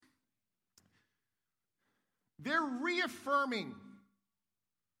They're reaffirming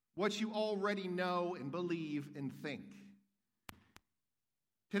what you already know and believe and think.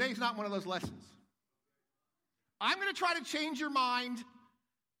 Today's not one of those lessons. I'm going to try to change your mind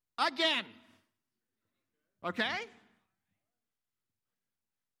again. Okay?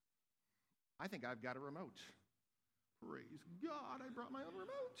 I think I've got a remote. Praise God, I brought my own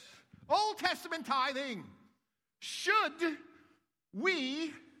remote. Old Testament tithing. Should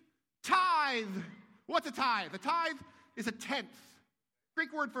we tithe? What's a tithe? A tithe is a tenth.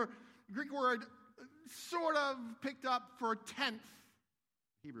 Greek word sort of picked up for tenth.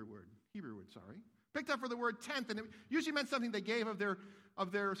 Hebrew word, sorry. Picked up for the word tenth, and it usually meant something they gave of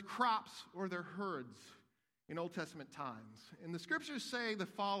their crops or their herds in Old Testament times. And the scriptures say the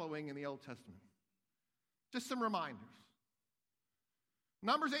following in the Old Testament. Just some reminders.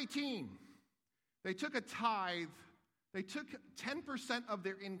 Numbers 18, they took a tithe. They took 10% of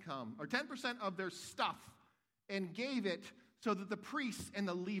their income, or 10% of their stuff, and gave it so that the priests and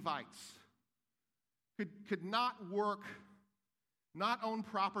the Levites could not work, not own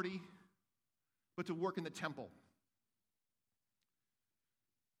property, but to work in the temple.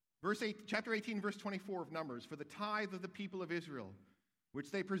 Chapter 18, verse 24 of Numbers, for the tithe of the people of Israel,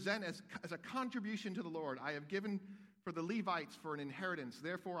 which they present as a contribution to the Lord, I have given for the Levites for an inheritance.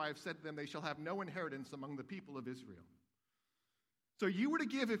 Therefore I have said to them, they shall have no inheritance among the people of Israel. So you were to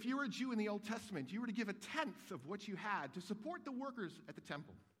give, if you were a Jew in the Old Testament, you were to give a tenth of what you had to support the workers at the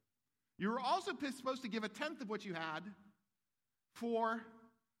temple. You were also supposed to give a tenth of what you had for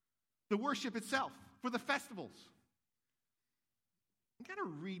the worship itself, for the festivals. I got to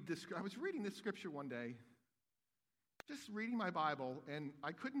read this. I was reading this scripture one day, just reading my Bible, and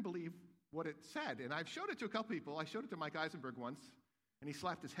I couldn't believe what it said. And I've showed it to a couple people. I showed it to Mike Eisenberg once, and he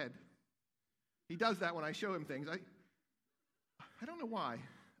slapped his head. He does that when I show him things. I don't know why.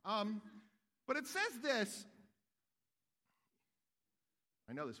 But it says this.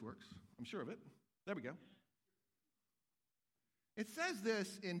 I know this works. I'm sure of it. There we go. It says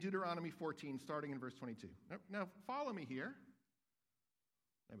this in Deuteronomy 14, starting in verse 22. Now follow me here.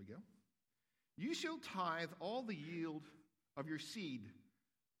 There we go. You shall tithe all the yield of your seed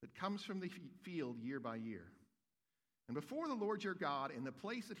that comes from the field year by year. And before the Lord your God, in the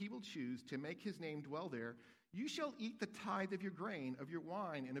place that he will choose to make his name dwell there, you shall eat the tithe of your grain, of your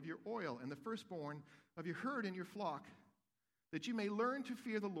wine, and of your oil, and the firstborn of your herd and your flock, that you may learn to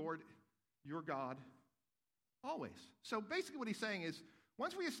fear the Lord your God always. So basically what he's saying is,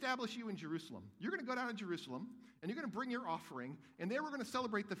 once we establish you in Jerusalem, you're going to go down to Jerusalem, and you're going to bring your offering, and there we're going to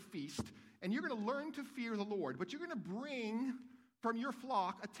celebrate the feast, and you're going to learn to fear the Lord, but you're going to bring from your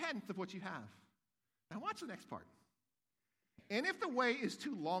flock a tenth of what you have. Now watch the next part. And if the way is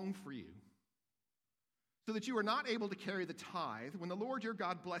too long for you, so that you are not able to carry the tithe, when the Lord your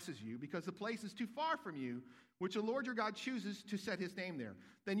God blesses you, because the place is too far from you, which the Lord your God chooses to set his name there,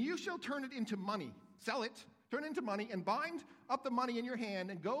 then you shall turn it into money, sell it, turn it into money, and bind up the money in your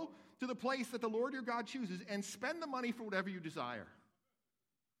hand, and go to the place that the Lord your God chooses, and spend the money for whatever you desire.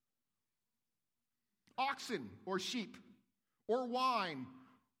 Oxen, or sheep, or wine,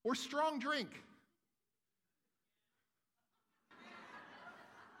 or strong drink.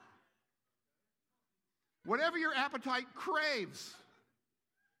 Whatever your appetite craves.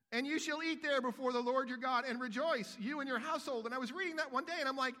 And you shall eat there before the Lord your God and rejoice, you and your household. And I was reading that one day, and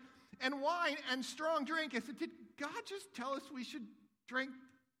I'm like, and wine and strong drink. I said, did God just tell us we should drink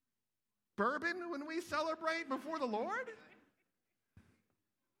bourbon when we celebrate before the Lord?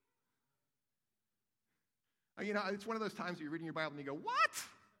 You know, it's one of those times where you're reading your Bible and you go, what?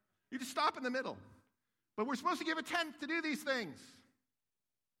 You just stop in the middle. But we're supposed to give a tenth to do these things.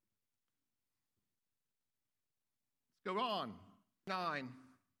 Let's go on. 9.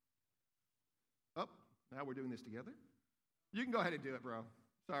 Oh, now we're doing this together. You can go ahead and do it, bro.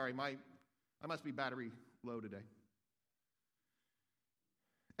 Sorry, I must be battery low today.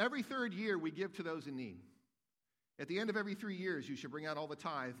 Every third year we give to those in need. At the end of every 3 years, you shall bring out all the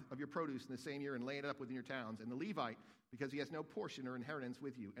tithe of your produce in the same year and lay it up within your towns. And the Levite, because he has no portion or inheritance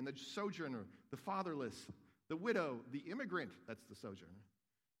with you. And the sojourner, the fatherless, the widow, the immigrant, that's the sojourner,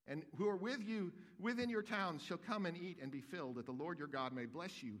 and who are with you within your towns shall come and eat and be filled, that the Lord your God may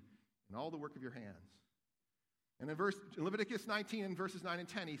bless you in all the work of your hands. And in Leviticus 19 and verses 9 and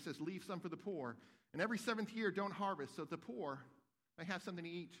 10, he says, leave some for the poor. And every 7th year, don't harvest, so that the poor may have something to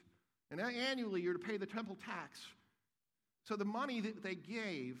eat. And annually, you're to pay the temple tax. So the money that they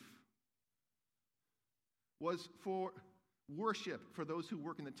gave was for worship for those who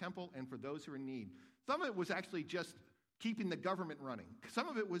work in the temple and for those who are in need. Some of it was actually just keeping the government running. Some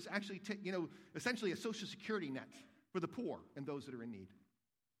of it was actually, essentially a social security net for the poor and those that are in need.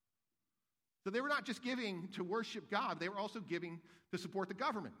 So they were not just giving to worship God, they were also giving to support the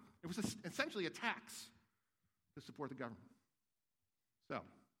government. It was essentially a tax to support the government. So,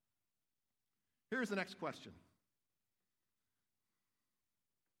 here's the next question.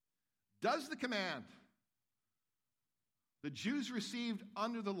 Does the command the Jews received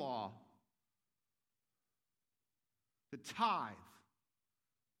under the law to tithe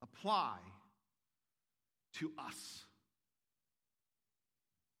apply to us?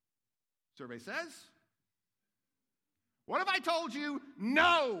 Survey says, what if I told you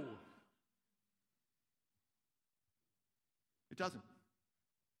no? It doesn't.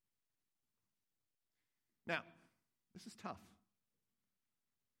 Now, this is tough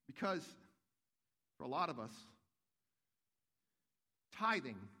because for a lot of us,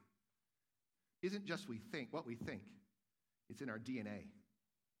 tithing isn't just what we think. It's in our DNA.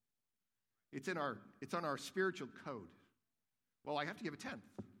 It's on our spiritual code. Well, I have to give a tenth.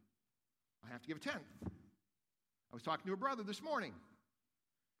 I have to give a tenth. I was talking to a brother this morning.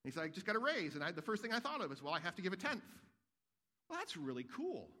 He said, I just got a raise. And the first thing I thought of is, well, I have to give a tenth. Well, that's really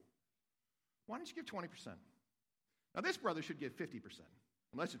cool. Why don't you give 20%? Now, this brother should give 50%. And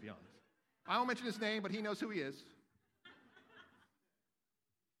let's just be honest. I won't mention his name, but he knows who he is.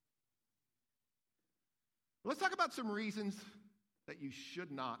 Let's talk about some reasons that you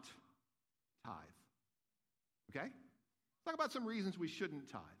should not tithe. Okay? Let's talk about some reasons we shouldn't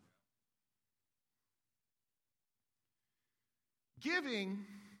tithe. Giving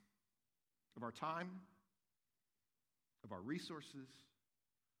of our time, of our resources,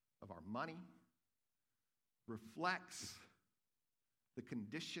 of our money reflects the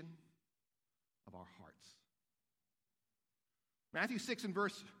condition of our hearts. Matthew 6 and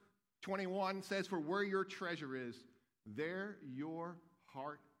verse 21 says, for where your treasure is, there your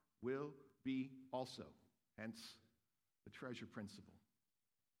heart will be also. Hence, the treasure principle.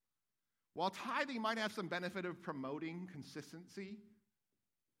 While tithing might have some benefit of promoting consistency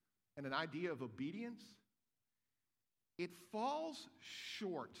and an idea of obedience, it falls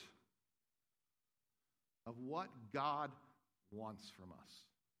short of what God wants from us.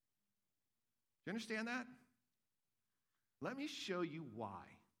 Do you understand that? Let me show you why.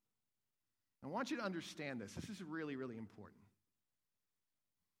 I want you to understand this. This is really, really important.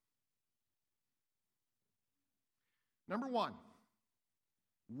 Number one,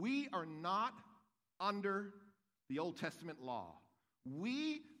 we are not under the Old Testament law.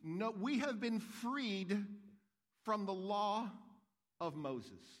 We have been freed from the law of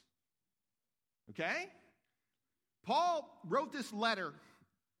Moses. Okay? Paul wrote this letter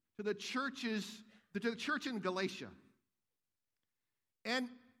to the church in Galatia. And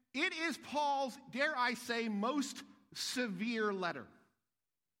it is Paul's, dare I say, most severe letter.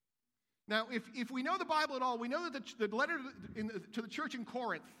 Now, if we know the Bible at all, we know that the letter to the church in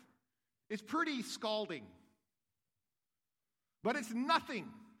Corinth is pretty scalding. But it's nothing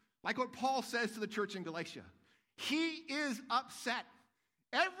like what Paul says to the church in Galatia. He is upset.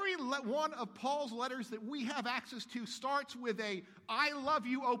 Every one of Paul's letters that we have access to starts with a I love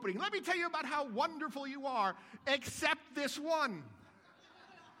you opening. Let me tell you about how wonderful you are, except this one.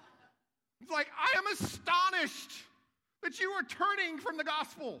 It's like, I am astonished that you are turning from the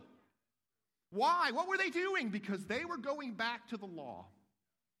gospel. Why? What were they doing? Because they were going back to the law.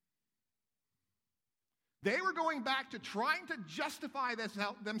 They were going back to trying to justify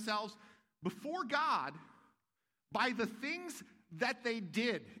themselves before God by the things that they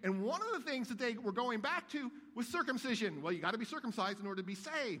did. And one of the things that they were going back to was circumcision. Well, you got to be circumcised in order to be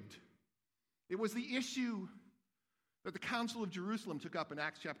saved. It was the issue that the Council of Jerusalem took up in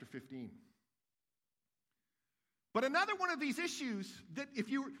Acts chapter 15. But another one of these issues that if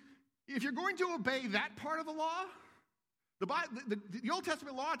you're going to obey that part of the law, the Old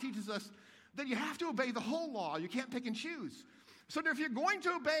Testament law teaches us that you have to obey the whole law. You can't pick and choose. So if you're going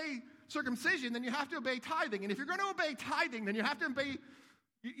to obey circumcision, then you have to obey tithing. And if you're going to obey tithing, then you have to obey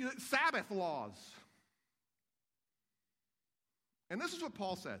Sabbath laws. And this is what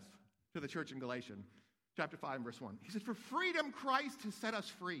Paul says to the church in Galatia, chapter 5 and verse 1. He says, for freedom Christ has set us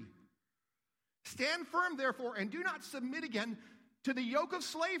free. Stand firm, therefore, and do not submit again to the yoke of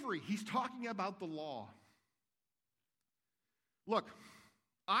slavery. He's talking about the law. Look,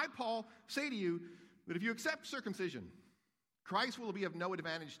 I, Paul, say to you that if you accept circumcision, Christ will be of no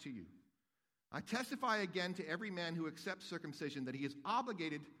advantage to you. I testify again to every man who accepts circumcision that he is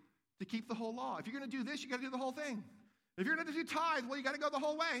obligated to keep the whole law. If you're going to do this, you got to do the whole thing. If you're going to do tithe, well, you got to go the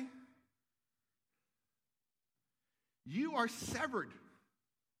whole way. You are severed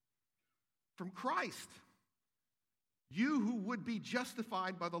from Christ. You who would be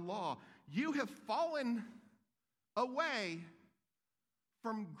justified by the law, you have fallen away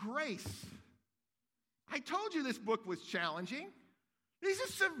from grace. I told you this book was challenging. These are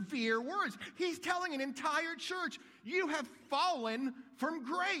severe words. He's telling an entire church, you have fallen from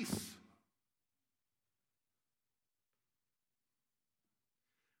grace.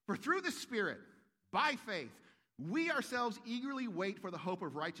 For through the Spirit, by faith, we ourselves eagerly wait for the hope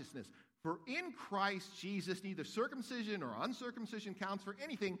of righteousness. For in Christ Jesus, neither circumcision or uncircumcision counts for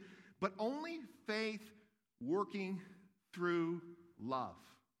anything, but only faith working through love.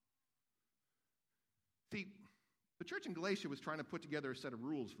 See, the church in Galatia was trying to put together a set of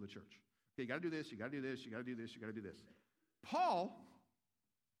rules for the church. Okay, you got to do this, you got to do this, you got to do this, you got to do this. Paul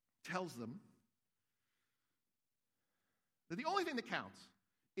tells them that the only thing that counts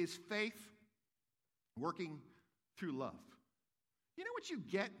is faith working through love. You know what you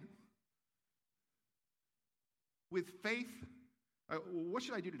get with faith? What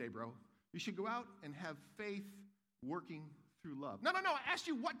should I do today, bro? You should go out and have faith working through love. No, I asked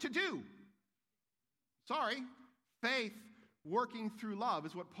you what to do. Sorry. Faith working through love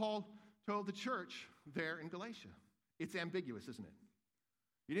is what Paul told the church there in Galatia. It's ambiguous, isn't it?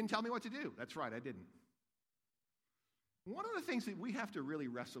 You didn't tell me what to do. That's right, I didn't. One of the things that we have to really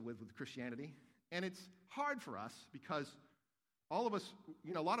wrestle with Christianity, and it's hard for us because all of us,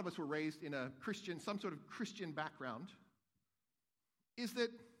 a lot of us were raised in some sort of Christian background, is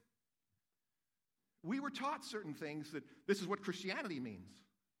that we were taught certain things that this is what Christianity means.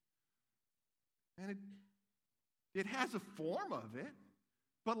 And it has a form of it,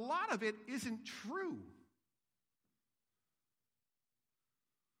 but a lot of it isn't true.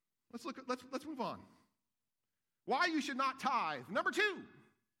 Let's move on. Why you should not tithe. Number 2,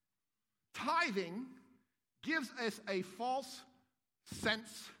 tithing gives us a false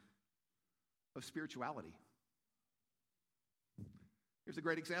sense of spirituality. Here's a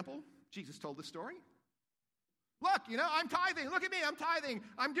great example. Jesus told this story. Look, I'm tithing. Look at me, I'm tithing.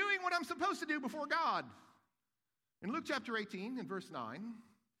 I'm doing what I'm supposed to do before God. In Luke chapter 18, in verse 9,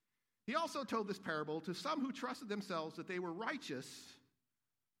 he also told this parable to some who trusted themselves that they were righteous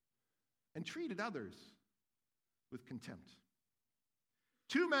and treated others with contempt.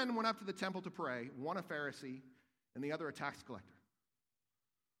 2 men went up to the temple to pray, one a Pharisee and the other a tax collector.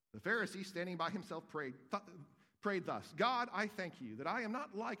 The Pharisee, standing by himself, prayed thus, God, I thank you that I am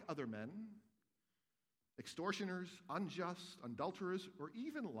not like other men, extortioners, unjust, adulterers, or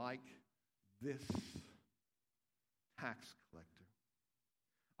even like this tax collector.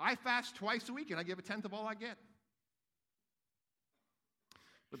 I fast twice a week and I give 1/10 of all I get.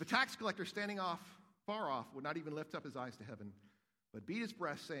 But the tax collector, standing far off, would not even lift up his eyes to heaven, but beat his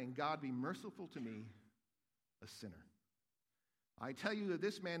breast, saying, God, be merciful to me, a sinner. I tell you that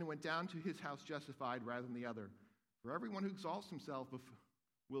this man went down to his house justified rather than the other. For everyone who exalts himself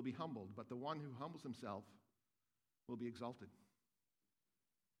will be humbled, but the one who humbles himself will be exalted.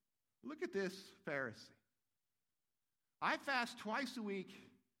 Look at this Pharisee. I fast twice a week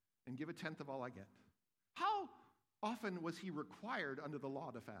and give 1/10 of all I get. How often was he required under the law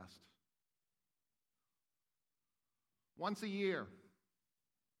to fast? Once a year.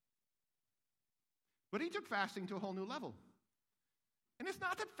 But he took fasting to a whole new level. And it's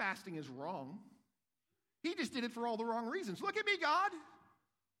not that fasting is wrong. He just did it for all the wrong reasons. Look at me, God.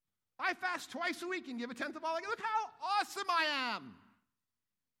 I fast twice a week and give 1/10 of all I get. Look how awesome I am.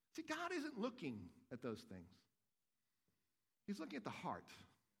 See, God isn't looking at those things. He's looking at the heart,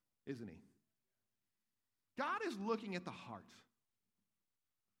 isn't he? God is looking at the heart.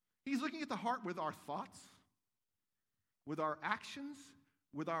 He's looking at the heart with our thoughts, with our actions,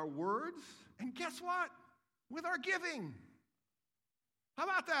 with our words, and guess what? With our giving. How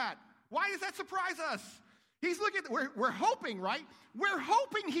about that? Why does that surprise us? He's looking at, we're hoping, right? We're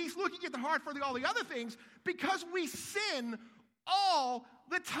hoping he's looking at the heart for all the other things because we sin all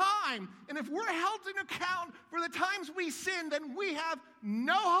the time. And if we're held to account for the times we sin, then we have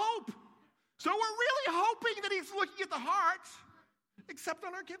no hope. So we're really hoping that he's looking at the heart, except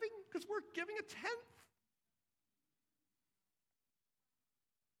on our giving, because we're giving 1/10.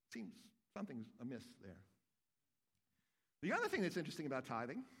 Seems something's amiss there. The other thing that's interesting about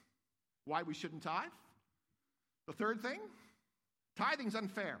tithing, why we shouldn't tithe, the third thing, tithing's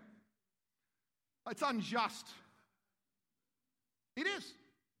unfair. It's unjust. It is.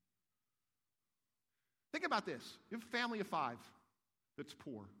 Think about this. You have a family of 5 that's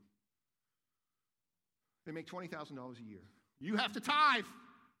poor. They make $20,000 a year. You have to tithe.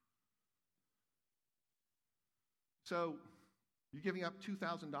 So you're giving up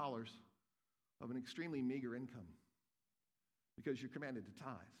 $2,000 of an extremely meager income because you're commanded to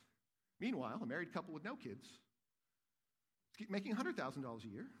tithe. Meanwhile, a married couple with no kids is making $100,000 a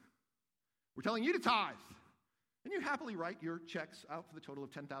year. We're telling you to tithe. And you happily write your checks out for the total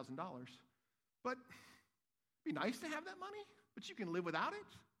of $10,000. But It'd be nice to have that money, but you can live without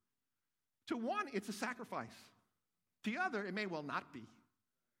it. To one, it's a sacrifice. To the other, it may well not be.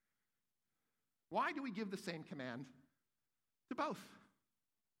 Why do we give the same command to both?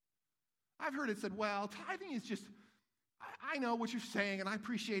 I've heard it said, well, tithing is just, I know what you're saying and I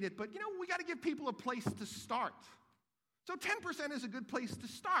appreciate it, but we got to give people a place to start. So 10% is a good place to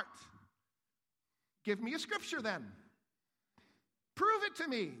start. Give me a scripture then. Prove it to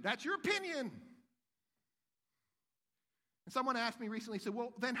me. That's your opinion. And someone asked me recently, said,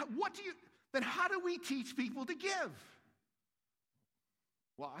 well, then how do we teach people to give?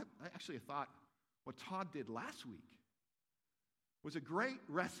 Well, I actually thought what Todd did last week was a great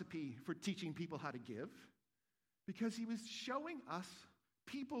recipe for teaching people how to give, because he was showing us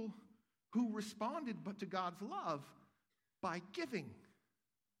people who responded but to God's love by giving.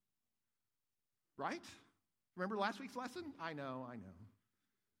 Right? Remember last week's lesson? I know.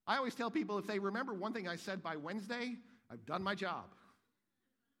 I always tell people if they remember one thing I said by Wednesday, I've done my job.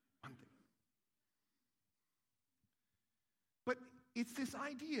 One thing. But it's this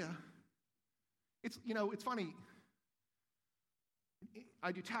idea. It's funny.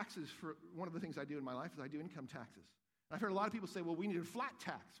 I do taxes for, one of the things I do in my life is I do income taxes. And I've heard a lot of people say, well, we need a flat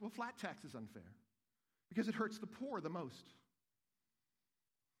tax. Well, flat tax is unfair because it hurts the poor the most.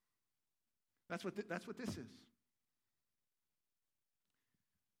 That's what this is.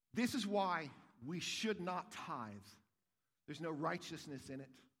 This is why we should not tithe. There's no righteousness in it.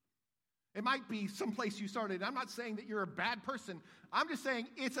 It might be someplace you started. I'm not saying that you're a bad person. I'm just saying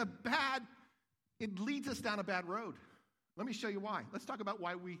it leads us down a bad road. Let me show you why. Let's talk about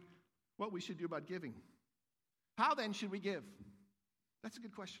what we should do about giving. How then should we give? That's a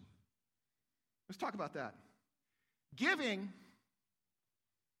good question. Let's talk about that. Giving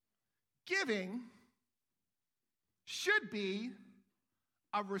should be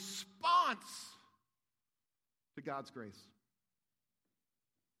a response to God's grace.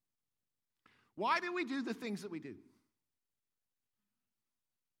 Why do we do the things that we do?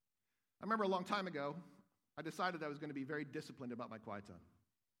 I remember a long time ago, I decided I was going to be very disciplined about my quiet time.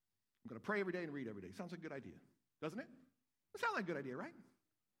 I'm going to pray every day and read every day. Sounds like a good idea, doesn't it? It sounds like a good idea, right?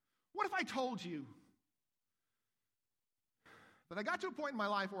 What if I told you that I got to a point in my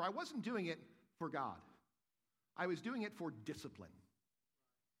life where I wasn't doing it for God. I was doing it for discipline.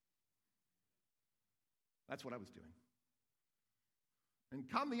 That's what I was doing. And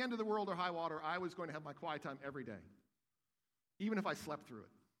come the end of the world or high water, I was going to have my quiet time every day, even if I slept through it.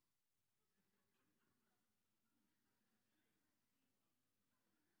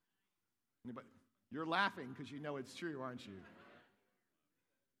 Anybody? You're laughing because you know it's true, aren't you?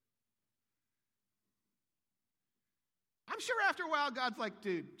 I'm sure after a while, God's like,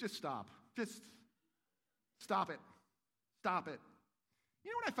 dude, just stop. Just stop it. Stop it.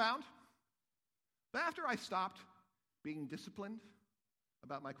 You know what I found? That after I stopped being disciplined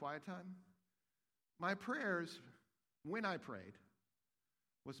about my quiet time, my prayers, when I prayed,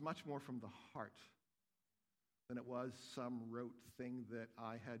 was much more from the heart than it was some rote thing that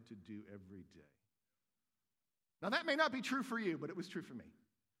I had to do every day. Now, that may not be true for you, but it was true for me.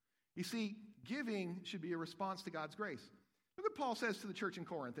 You see, giving should be a response to God's grace. Look what Paul says to the church in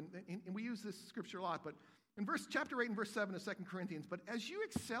Corinth, and we use this scripture a lot, but in chapter 8 and verse 7 of 2 Corinthians, but as you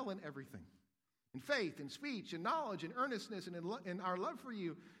excel in everything, in faith, in speech, in knowledge, in earnestness, and in our love for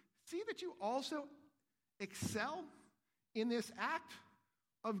you, see that you also excel in this act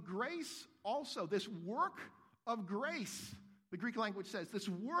of grace also, this work of grace. The Greek language says this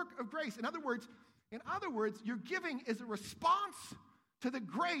work of grace. In other words, your giving is a response to the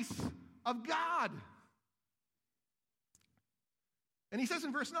grace of God. And he says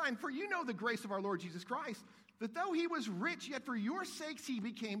in verse 9, for you know the grace of our Lord Jesus Christ, that though he was rich, yet for your sakes he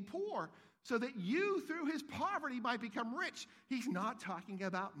became poor, so that you through his poverty might become rich. He's not talking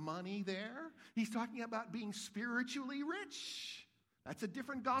about money there. He's talking about being spiritually rich. That's a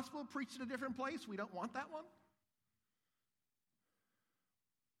different gospel preached in a different place. We don't want that one.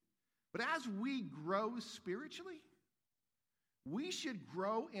 But as we grow spiritually, we should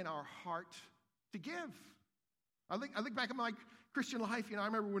grow in our heart to give. I think back in my Christian life, I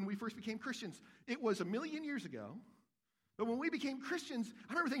remember when we first became Christians, it was 1,000,000 years ago. But when we became Christians,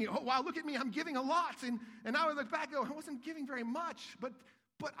 I remember thinking, oh, wow, look at me, I'm giving a lot. And now I look back and go, I wasn't giving very much, but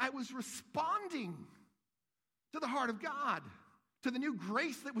I was responding to the heart of God, to the new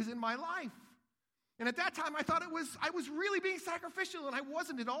grace that was in my life. And at that time, I thought I was really being sacrificial, and I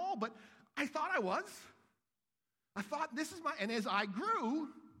wasn't at all, but I thought I was. I thought this is and as I grew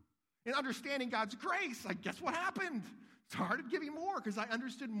in understanding God's grace, guess what happened? I started giving more because I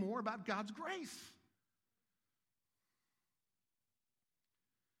understood more about God's grace.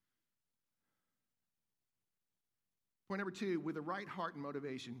 Point number 2, with the right heart and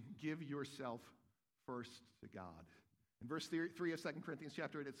motivation, give yourself first to God. In verse 3 of 2 Corinthians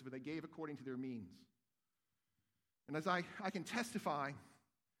chapter 8, it says, "For they gave according to their means." And as I can testify,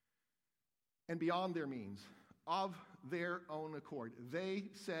 and beyond their means, of their own accord, they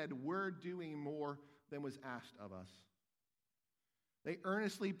said, "We're doing more than was asked of us." They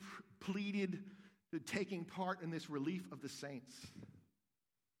earnestly pleaded to taking part in this relief of the saints.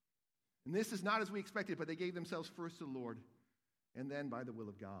 And this is not as we expected, but they gave themselves first to the Lord, and then by the will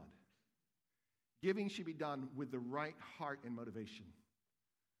of God. Giving should be done with the right heart and motivation.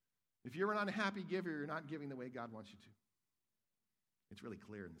 If you're an unhappy giver, you're not giving the way God wants you to. It's really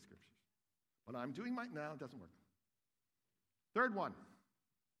clear in the scriptures. But I'm doing no, it doesn't work. Third one.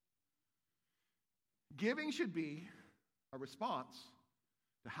 Giving should be a response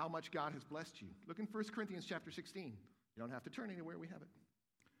to how much God has blessed you. Look in 1 Corinthians chapter 16. You don't have to turn anywhere, we have it.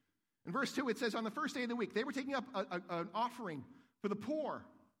 In verse 2, it says, on the first day of the week, they were taking up an offering for the poor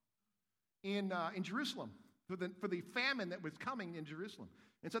in Jerusalem, for the famine that was coming in Jerusalem.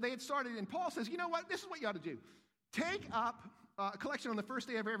 And so they had started, and Paul says, you know what, this is what you ought to do. Take up a collection on the first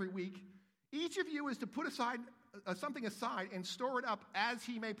day of every week. Each of you is to put something aside and store it up as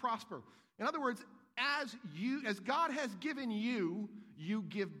he may prosper. In other words, as God has given you, you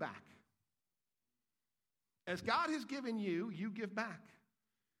give back. As God has given you, you give back.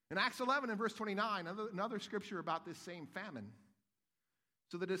 In Acts 11 and verse 29, another scripture about this same famine.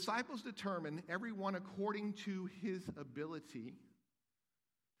 So the disciples determined, everyone according to his ability,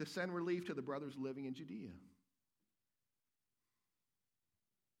 to send relief to the brothers living in Judea.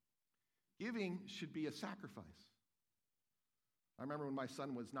 Giving should be a sacrifice. I remember when my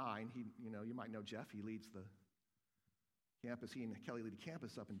son was 9, you might know Jeff, he leads the campus, he and Kelly lead a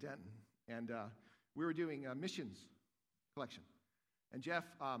campus up in Denton, and we were doing a missions collection. And Jeff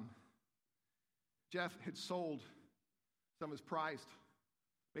had sold some of his prized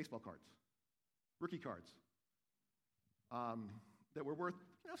baseball cards, rookie cards, that were worth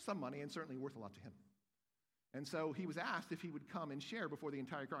some money and certainly worth a lot to him. And so he was asked if he would come and share before the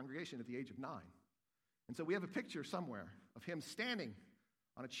entire congregation at the age of 9. And so we have a picture somewhere of him standing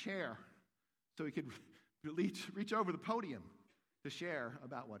on a chair so he could reach over the podium to share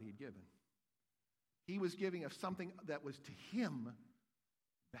about what he'd given. He was giving of something that was to him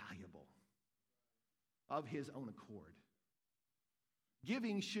valuable, of his own accord.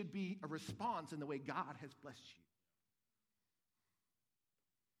 Giving should be a response in the way God has blessed you.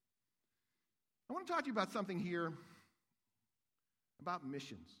 I want to talk to you about something here about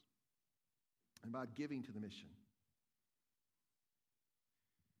missions and about giving to the mission.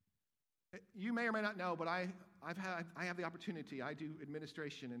 You may or may not know, but I have the opportunity. I do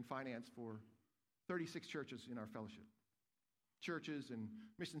administration and finance for 36 churches in our fellowship. Churches and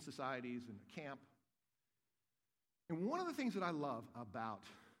mission societies and a camp. And one of the things that I love about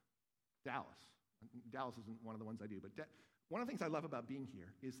Dallas isn't one of the ones I do, but one of the things I love about being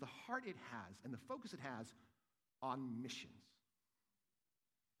here is the heart it has and the focus it has on missions.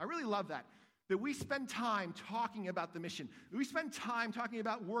 I really love that we spend time talking about the mission. We spend time talking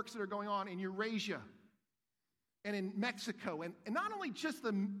about works that are going on in Eurasia and in Mexico, and not only just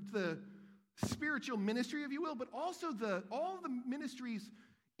the spiritual ministry, if you will, but also all the ministries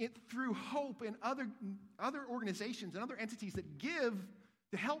through Hope and other organizations and other entities that give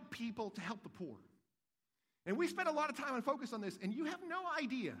to help people, to help the poor. And we spend a lot of time and focus on this, and you have no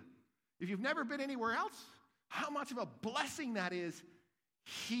idea, if you've never been anywhere else, how much of a blessing that is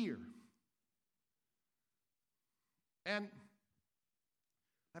here. And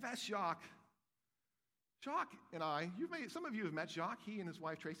I've asked Jacques and I, some of you have met Jacques. He and his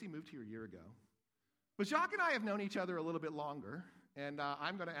wife Tracy moved here a year ago. But Jacques and I have known each other a little bit longer, and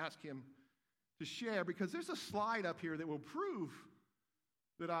I'm going to ask him to share, because there's a slide up here that will prove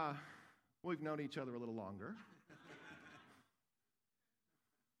that we've known each other a little longer.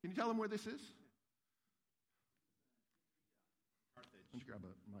 Can you tell them where this is? Carthage. Why don't you grab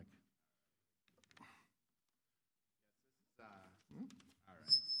a mic? All right.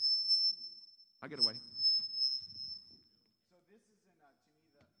 I'll get away. So this is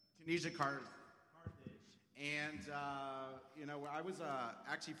in Tunisia, Carthage. And, I was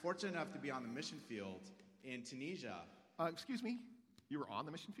actually fortunate enough to be on the mission field in Tunisia. Excuse me? You were on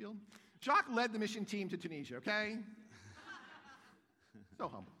the mission field? Jacques led the mission team to Tunisia, okay? So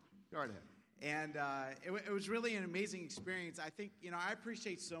humble. Go right ahead. And it was really an amazing experience. I think, I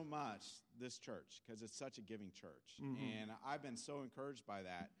appreciate so much this church because it's such a giving church. Mm-hmm. And I've been so encouraged by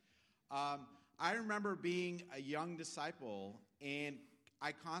that. I remember being a young disciple, and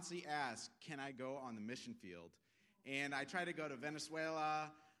I constantly asked, can I go on the mission field? And I tried to go to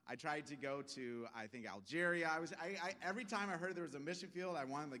Venezuela. I tried to go to, I think, Algeria. Every time I heard there was a mission field, I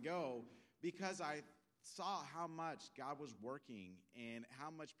wanted to go because I saw how much God was working and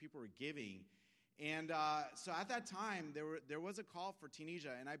how much people were giving. And so at that time, there was a call for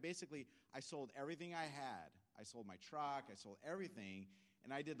Tunisia, and I sold everything I had. I sold my truck, I sold everything,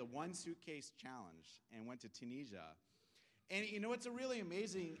 and I did the one suitcase challenge and went to Tunisia. And you know what's really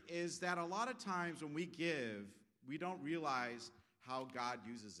amazing is that a lot of times when we give, we don't realize how God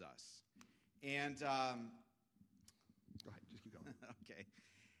uses us. And Go ahead, just keep going. okay.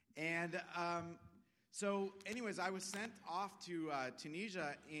 And so anyways, I was sent off to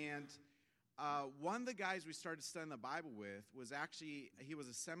Tunisia, and one of the guys we started studying the Bible with he was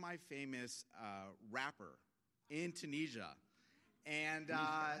a semi-famous rapper in Tunisia. And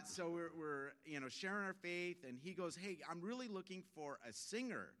so we're sharing our faith, and he goes, "Hey, I'm really looking for a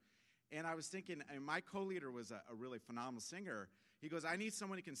singer." And I was thinking, and my co-leader was a really phenomenal singer. He goes, "I need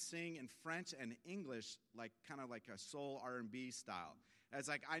someone who can sing in French and English, kind of like a soul R&B style." I was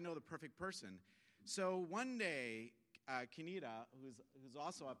like, I know the perfect person. So one day, Kenita, who's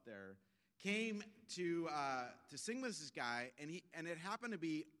also up there, came to sing with this guy, and it happened to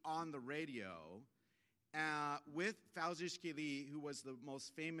be on the radio. With Fawzi Shkili, who was the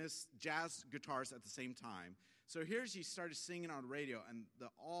most famous jazz guitarist at the same time. So here she started singing on the radio, and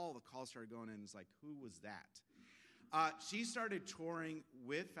all the calls started going in. It's like, who was that? She started touring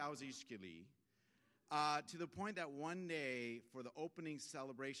with Fawzi Shkili to the point that one day, for the opening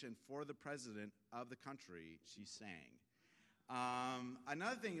celebration for the president of the country, she sang.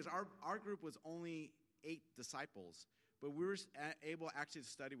 Another thing is our group was only 8 disciples, but we were able actually to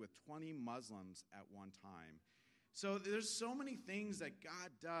study with 20 Muslims at one time. So there's so many things that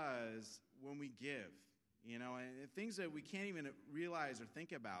God does when we give, and things that we can't even realize or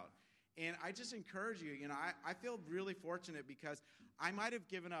think about. And I just encourage you, I feel really fortunate because I might have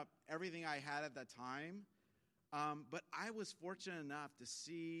given up everything I had at that time, but I was fortunate enough to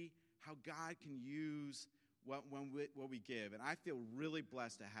see how God can use what we give. And I feel really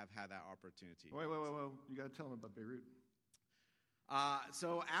blessed to have had that opportunity. Wait. You got to tell them about Beirut.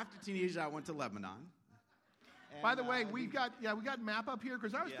 So after Tunisia, I went to Lebanon. And, by the way, we got a map up here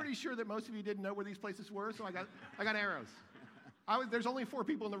because I was pretty sure that most of you didn't know where these places were, so I got arrows. There's only 4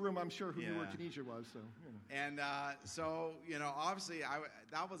 people in the room, I'm sure, who knew where Tunisia was. So, And so, obviously,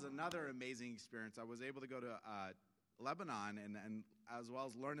 that was another amazing experience. I was able to go to Lebanon and as well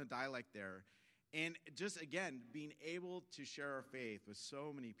as learn a dialect there. And just, again, being able to share our faith with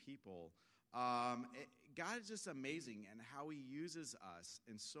so many people, God is just amazing and how he uses us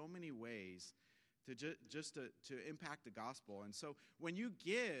in so many ways to to impact the gospel. And so when you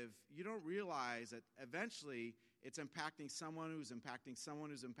give, you don't realize that eventually it's impacting someone who's impacting someone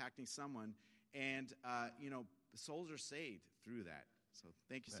who's impacting someone, and the souls are saved through that. So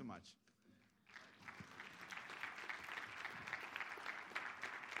thank you so much.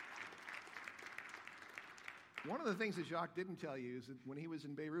 One of the things that Jacques didn't tell you is that when he was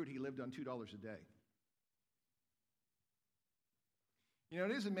in Beirut, he lived on $2 a day. It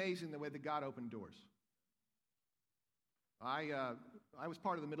is amazing the way that God opened doors. I was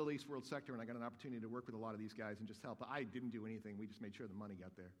part of the Middle East World Sector, and I got an opportunity to work with a lot of these guys and just help. I didn't do anything. We just made sure the money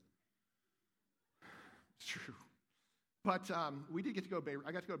got there. It's true. But we did get to go to Beirut.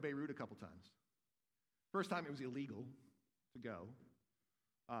 I got to go to Beirut a couple times. First time, it was illegal to go.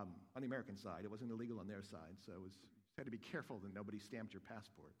 On the American side. It wasn't illegal on their side, so you had to be careful that nobody stamped your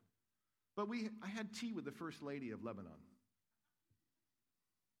passport. But I had tea with the First Lady of Lebanon.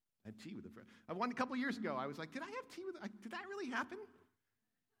 I had tea with a couple of years ago. I was like, did I have tea with did that really happen?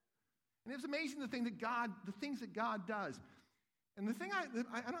 And it's amazing the things that God does. And the thing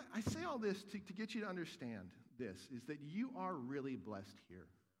I say all this to get you to understand this is that you are really blessed here.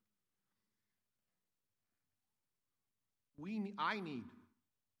 I need,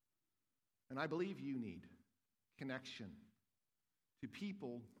 and I believe you need, connection to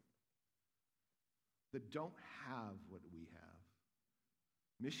people that don't have what we have.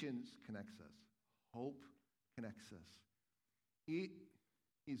 Missions connects us. Hope connects us. It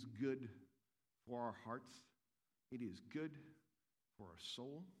is good for our hearts. It is good for our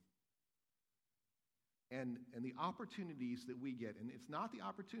soul. And the opportunities that we get, and it's not the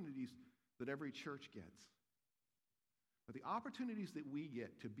opportunities that every church gets, but the opportunities that we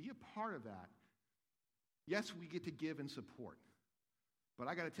get to be a part of that. Yes, we get to give and support. But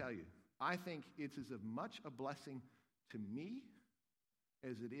I got to tell you, I think it's as much a blessing to me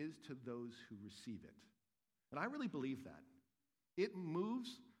as it is to those who receive it. And I really believe that. It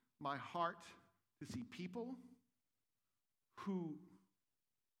moves my heart to see people who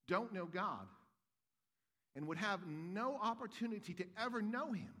don't know God and would have no opportunity to ever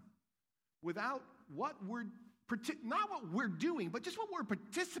know him without not what we're doing, but just what we're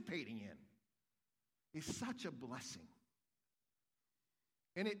participating in, is such a blessing.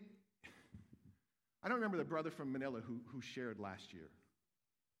 And I don't remember the brother from Manila who shared last year.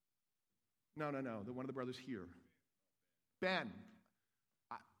 No, one of the brothers here. Ben.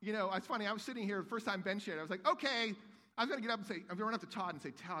 It's funny, I was sitting here, the first time Ben shared, I was like, okay, I was going to get up and say, I'm going to run up to Todd and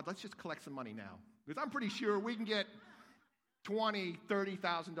say, Todd, let's just collect some money now. Because I'm pretty sure we can get $20,000,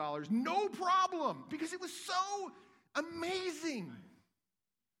 $30,000, no problem, because it was so amazing.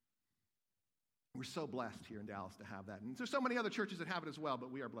 We're so blessed here in Dallas to have that. And there's so many other churches that have it as well,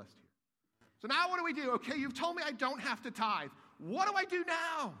 but we are blessed here. So now what do we do? Okay, you've told me I don't have to tithe. What do I do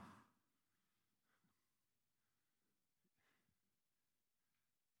now?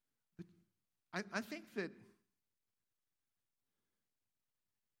 I think that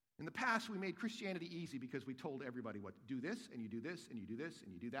in the past, we made Christianity easy because we told everybody what, do this, and you do this, and you do this,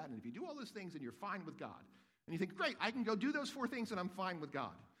 and you do that, and if you do all those things, then you're fine with God. And you think, great, I can go do those 4 things, and I'm fine with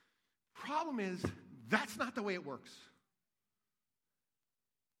God. Problem is, that's not the way it works.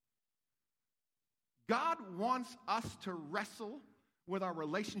 God wants us to wrestle with our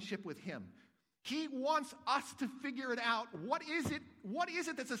relationship with Him. He wants us to figure it out. What is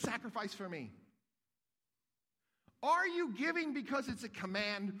it that's a sacrifice for me? Are you giving because it's a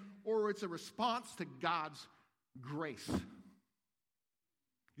command or it's a response to God's grace?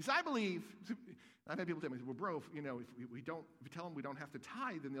 Because I believe, I've had people tell me, well, bro, if we tell them we don't have to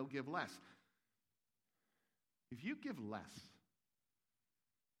tithe, then they'll give less. If you give less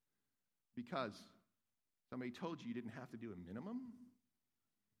because somebody told you didn't have to do a minimum,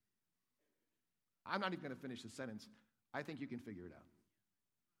 I'm not even going to finish the sentence. I think you can figure it out.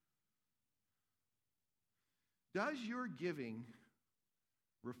 Does your giving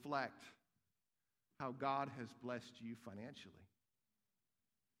reflect how God has blessed you financially?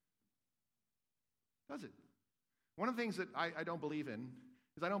 Does it? One of the things that I don't believe in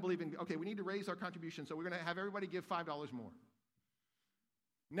is I don't believe in, okay, we need to raise our contribution, so we're going to have everybody give $5 more.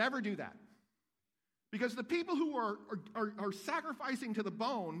 Never do that. Because the people who are sacrificing to the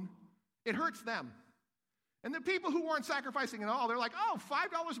bone, it hurts them. And the people who aren't sacrificing at all, they're like, oh,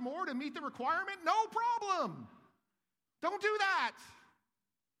 $5 more to meet the requirement? No problem. Don't do that.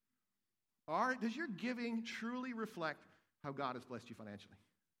 Does your giving truly reflect how God has blessed you financially?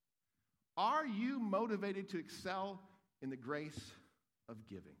 Are you motivated to excel in the grace of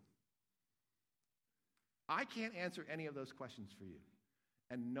giving? I can't answer any of those questions for you,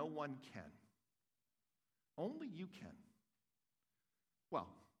 and no one can. Only you can. Well,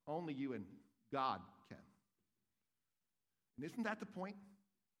 only you and God can. And isn't that the point?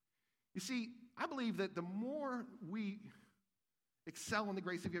 You see, I believe that the more we excel in the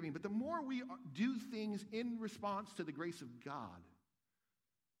grace of giving, but the more we do things in response to the grace of God,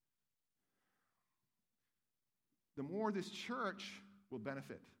 the more this church will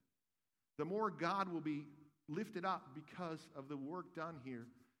benefit. The more God will be lifted up because of the work done here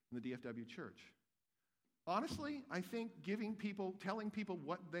in the DFW church. Honestly, I think telling people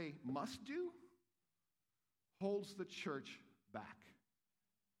what they must do holds the church back.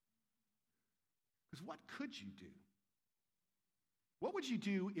 Because what could you do? What would you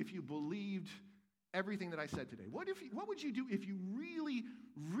do if you believed everything that I said today? What would you do if you really,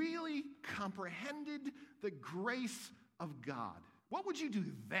 really comprehended the grace of God? What would you do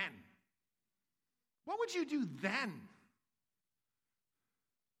then? What would you do then?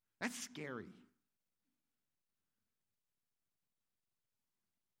 That's scary.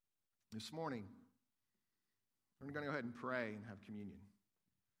 This morning, we're going to go ahead and pray and have communion.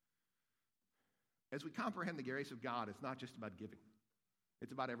 As we comprehend the grace of God, it's not just about giving.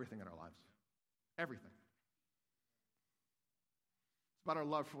 It's about everything in our lives. Everything. It's about our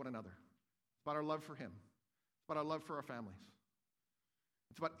love for one another. It's about our love for Him. It's about our love for our families.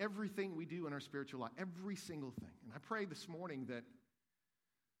 It's about everything we do in our spiritual life, every single thing. And I pray this morning that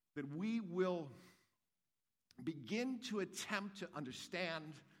we will begin to attempt to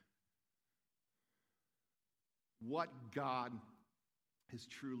understand what God has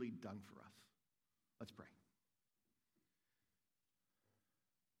truly done for us. Let's pray.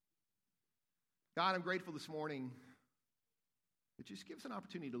 God, I'm grateful this morning that you just give us an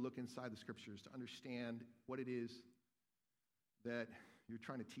opportunity to look inside the Scriptures, to understand what it is that you're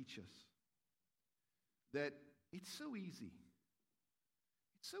trying to teach us. That it's so easy.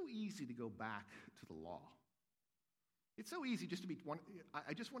 It's so easy to go back to the law. It's so easy just to be one.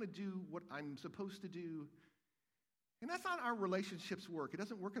 I just want to do what I'm supposed to do. And that's not how our relationships work. It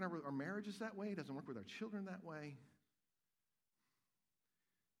doesn't work in our marriages that way. It doesn't work with our children that way.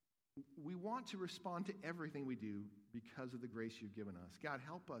 we want to respond to everything we do because of the grace you've given us. God,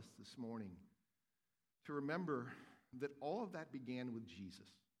 help us this morning to remember that all of that began with Jesus.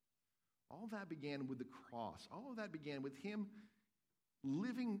 All of that began with the cross. All of that began with him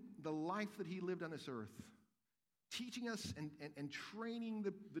living the life that he lived on this earth, teaching us and training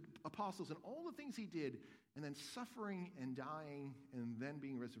the apostles and all the things he did, and then suffering and dying and then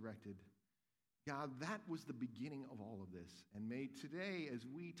being resurrected. God, that was the beginning of all of this. And may today, as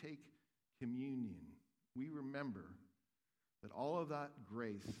we take communion, we remember that all of that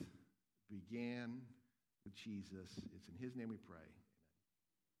grace began with Jesus. It's in his name we pray.